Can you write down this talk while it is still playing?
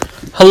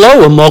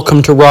Hello and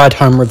welcome to Ride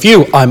Home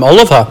Review. I'm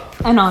Oliver.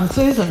 And I'm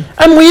Susan.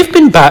 And we've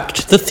been back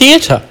to the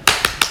theatre.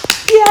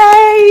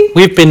 Yay!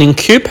 We've been in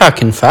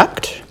QPAC, in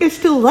fact. It's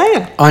still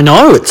there. I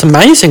know, it's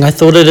amazing. I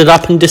thought it had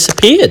up and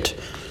disappeared.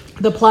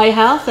 The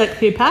Playhouse at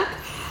QPAC,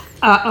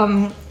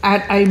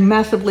 at a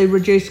massively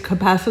reduced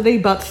capacity,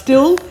 but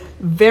still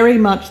very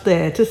much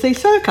there to see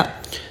Circa.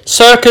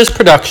 Circa's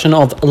production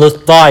of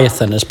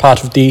Leviathan as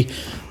part of the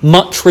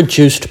much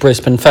reduced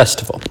Brisbane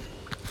Festival.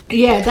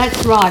 Yeah,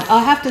 that's right.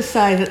 I have to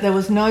say that there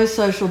was no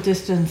social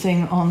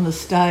distancing on the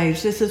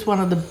stage. This is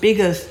one of the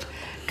biggest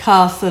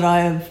casts that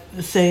I have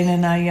seen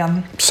in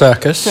a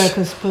circus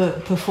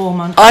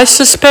performance. I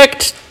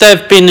suspect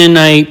they've been in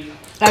a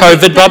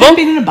COVID bubble. They've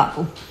been in a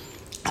bubble.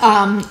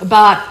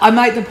 But I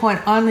make the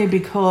point only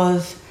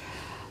because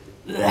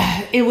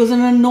it was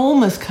an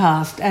enormous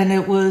cast and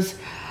it was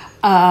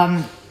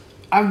a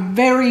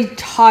very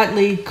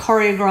tightly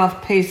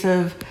choreographed piece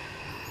of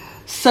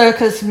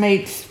circus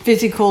meets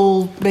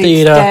physical meets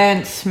theatre.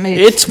 Dance meets...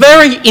 It's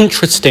very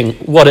interesting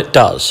what it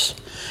does.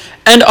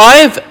 And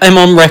I am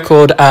on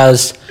record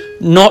as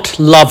not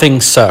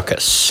loving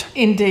circus.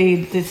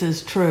 Indeed, this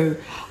is true.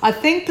 I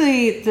think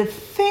the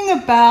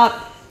thing about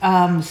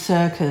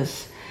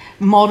circus,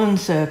 modern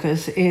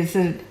circus, is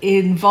that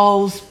it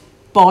involves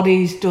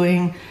bodies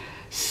doing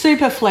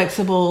super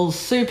flexible,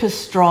 super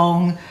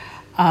strong,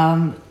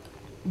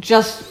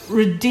 just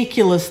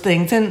ridiculous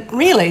things. And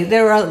really,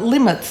 there are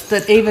limits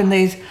that even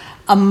these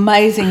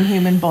amazing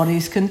human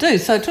bodies can do.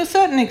 So to a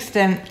certain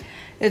extent,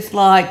 it's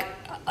like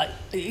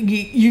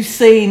you've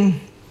seen...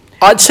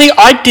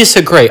 I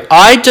disagree.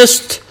 I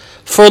just,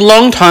 for a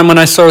long time when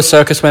I saw a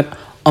circus, went,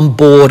 I'm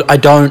bored,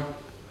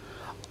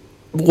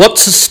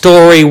 what's the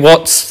story,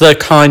 what's the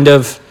kind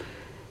of...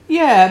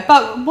 Yeah,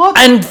 but what...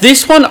 And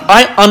this one,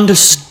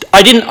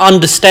 I didn't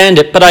understand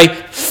it, but I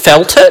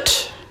felt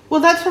it. Well,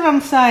 that's what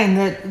I'm saying,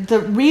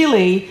 that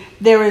really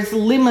there is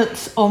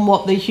limits on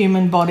what the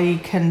human body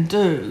can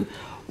do.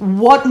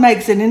 What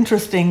makes it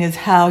interesting is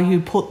how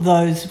you put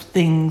those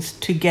things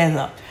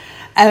together.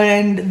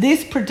 And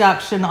this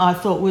production, I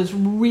thought, was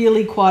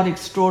really quite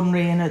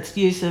extraordinary in its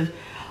use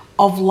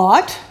of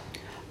light,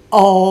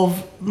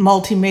 of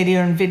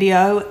multimedia and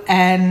video,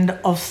 and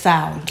of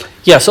sound.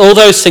 Yes, all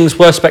those things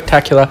were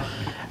spectacular.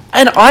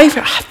 And I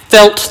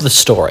felt the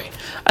story.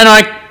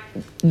 And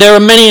there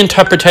are many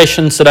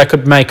interpretations that I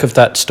could make of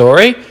that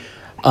story.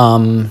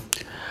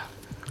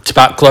 It's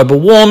about global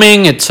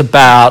warming, it's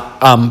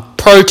about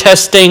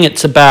protesting,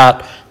 it's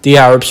about the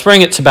Arab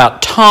Spring, it's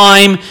about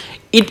time,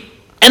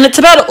 and it's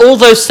about all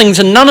those things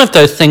and none of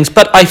those things,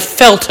 but I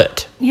felt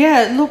it.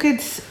 Yeah, look,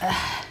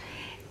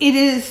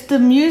 the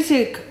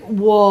music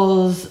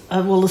was,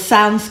 the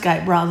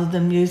soundscape rather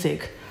than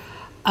music,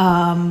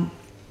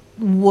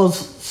 was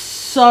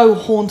so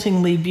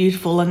hauntingly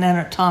beautiful and then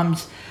at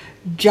times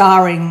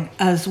jarring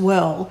as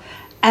well.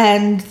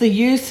 And the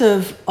use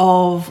of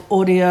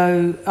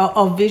audio,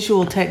 of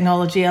visual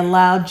technology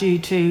allowed you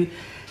to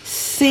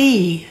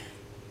see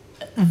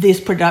this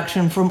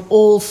production from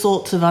all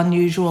sorts of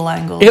unusual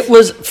angles. It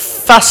was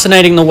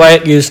fascinating the way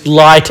it used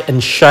light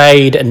and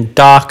shade and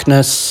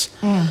darkness.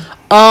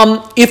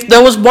 If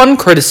there was one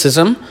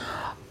criticism,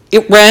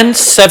 it ran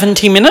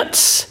 70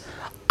 minutes.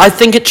 I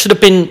think it should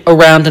have been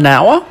around an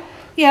hour.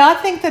 Yeah, I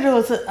think that it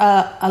was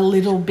a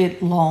little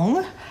bit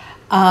long.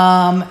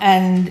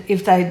 And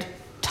if they'd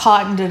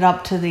tightened it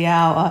up to the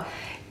hour,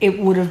 it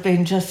would have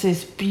been just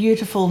this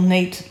beautiful,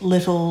 neat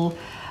little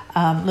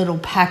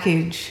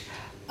package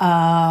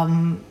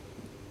that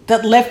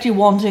left you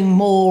wanting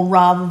more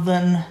rather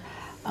than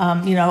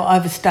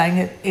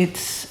overstaying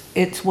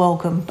its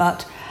welcome.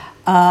 But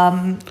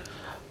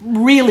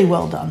really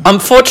well done.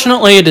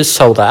 Unfortunately, it is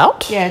sold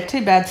out. Yeah,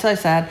 too bad. So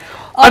sad.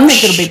 I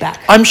think it'll be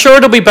back. I'm sure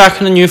it'll be back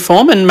in a new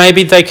form, and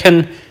maybe they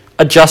can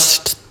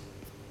adjust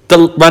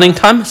the running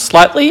time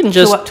slightly and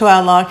just to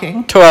our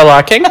liking.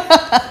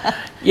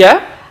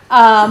 Yeah.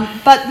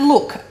 But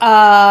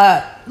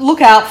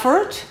look out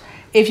for it.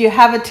 If you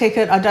have a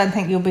ticket, I don't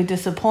think you'll be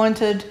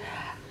disappointed.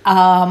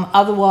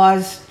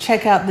 Otherwise,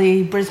 check out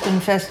the Brisbane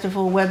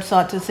Festival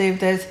website to see if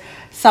there's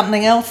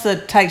something else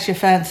that takes your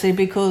fancy,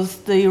 because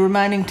the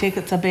remaining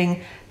tickets are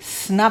being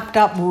snapped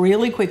up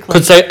really quickly.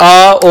 Because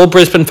all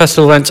Brisbane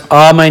Festival events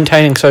are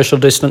maintaining social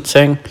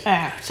distancing.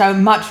 So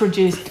much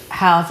reduced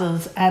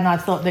houses, and I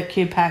thought that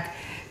QPAC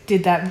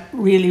did that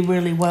really,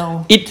 really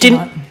well. It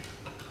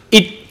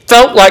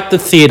felt like the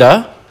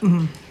theatre,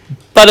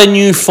 but a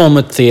new form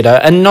of theatre,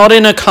 and not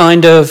in a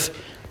kind of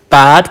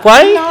bad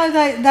way. No,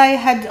 they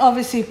had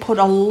obviously put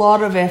a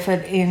lot of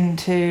effort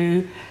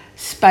into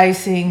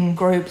spacing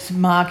groups,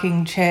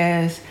 marking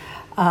chairs,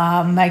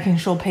 making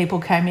sure people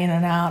came in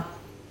and out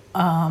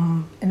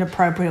in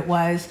appropriate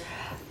ways,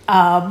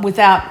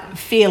 without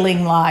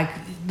feeling like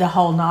the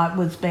whole night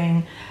was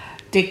being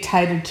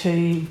dictated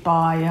to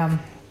by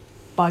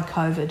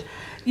COVID.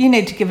 You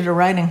need to give it a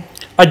rating.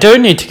 I do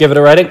need to give it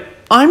a rating.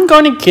 I'm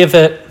going to give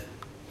it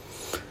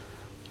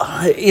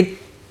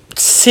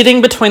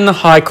sitting between the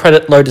high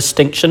credit, low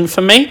distinction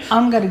for me.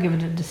 I'm going to give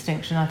it a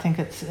distinction. I think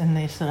it's in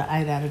the sort of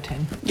 8 out of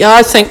 10. Yeah,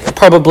 I think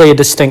probably a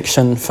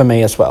distinction for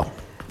me as well.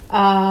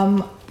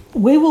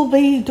 We will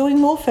be doing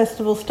more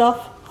festival stuff,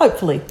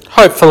 hopefully.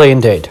 Hopefully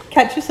indeed.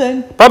 Catch you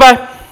soon. Bye-bye.